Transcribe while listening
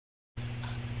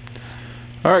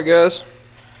Alright guys,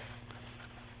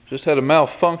 just had a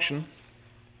malfunction.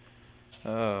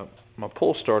 My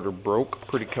pull starter broke,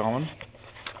 pretty common.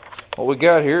 What we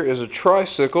got here is a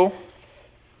tricycle.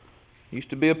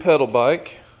 Used to be a pedal bike,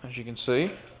 as you can see.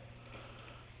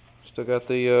 Still got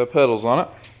the pedals on it.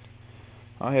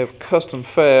 I have custom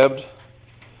fabbed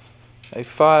a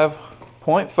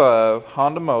 5.5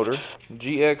 Honda motor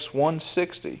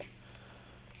GX160,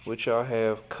 which I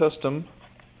have custom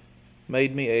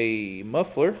made me a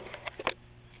muffler.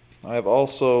 I have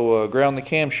also ground the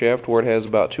camshaft where it has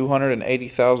about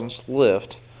 280 thousandths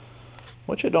lift,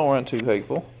 which I don't run too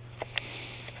hateful.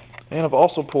 And I've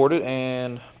also ported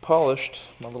and polished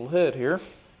my little head here.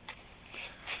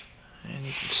 And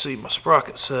you can see my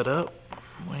sprocket set up.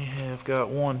 We have got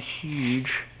one huge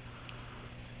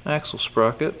axle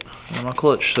sprocket and my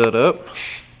clutch set up.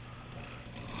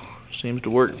 Seems to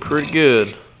work pretty good.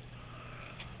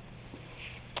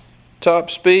 Top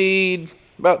speed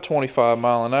about 25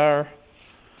 miles an hour.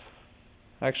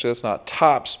 Actually, that's not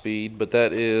top speed, but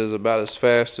that is about as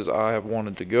fast as I have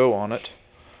wanted to go on it.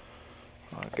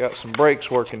 I've got some brakes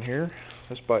working here.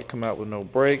 This bike come out with no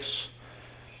brakes.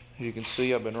 As you can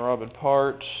see, I've been robbing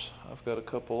parts. I've got a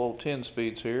couple old 10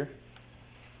 speeds here.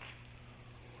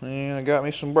 And I got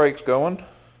me some brakes going.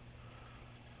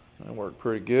 They work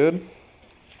pretty good.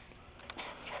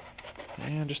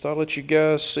 And just thought I'd let you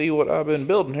guys see what I've been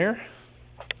building here.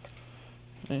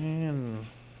 And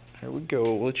here we go,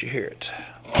 we'll let you hear it.